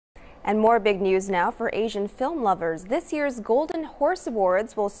And more big news now for Asian film lovers. This year's Golden Horse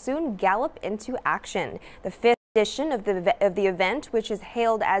Awards will soon gallop into action. The fifth edition of the event, which is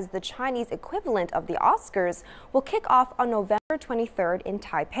hailed as the Chinese equivalent of the Oscars, will kick off on November 23rd in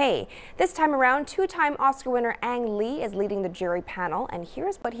Taipei. This time around, two-time Oscar winner Ang Lee is leading the jury panel, and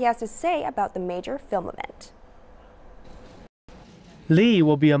here's what he has to say about the major film event. Lee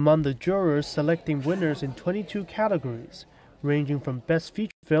will be among the jurors selecting winners in 22 categories, ranging from Best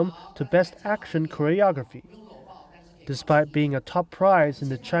Feature Film to Best Action Choreography. Despite being a top prize in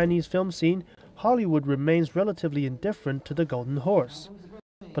the Chinese film scene, Hollywood remains relatively indifferent to the Golden Horse.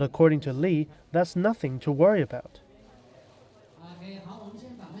 But according to Lee, that's nothing to worry about.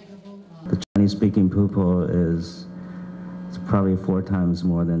 The Chinese-speaking people is probably 4 times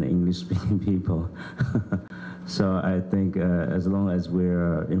more than English-speaking people. So I think as long as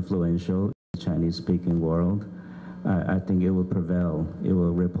we're influential in the Chinese-speaking world, I think it will prevail, it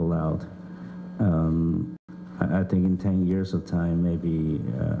will ripple out. I think in 10 years of time, maybe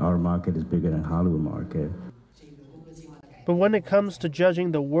our market is bigger than Hollywood market. But when it comes to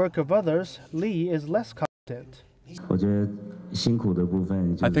judging the work of others, Lee is less confident. I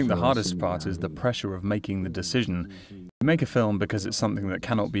think the hardest part is the pressure of making the decision. You make a film because it's something that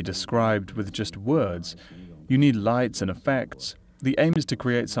cannot be described with just words. You need lights and effects. The aim is to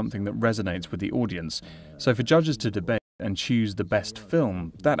create something that resonates with the audience. So for judges to debate and choose the best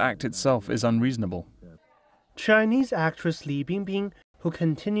film, that act itself is unreasonable. Chinese actress Li Bingbing, who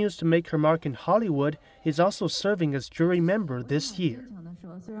continues to make her mark in Hollywood, is also serving as jury member this year.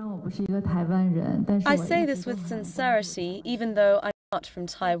 I say this with sincerity, even though I'm not from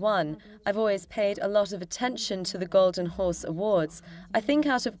Taiwan. I've always paid a lot of attention to the Golden Horse Awards. I think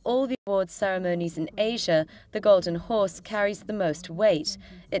out of all the awards ceremonies in Asia, the Golden Horse carries the most weight.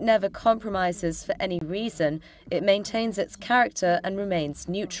 It never compromises for any reason. It maintains its character and remains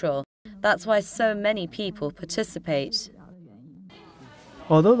neutral. That's why so many people participate.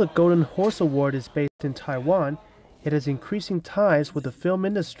 Although the Golden Horse Award is based in Taiwan, it has increasing ties with the film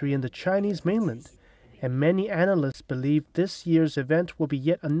industry in the Chinese mainland, and many analysts believe this year's event will be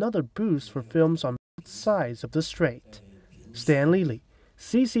yet another boost for films on both sides of the strait. Stanley Lee,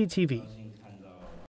 CCTV.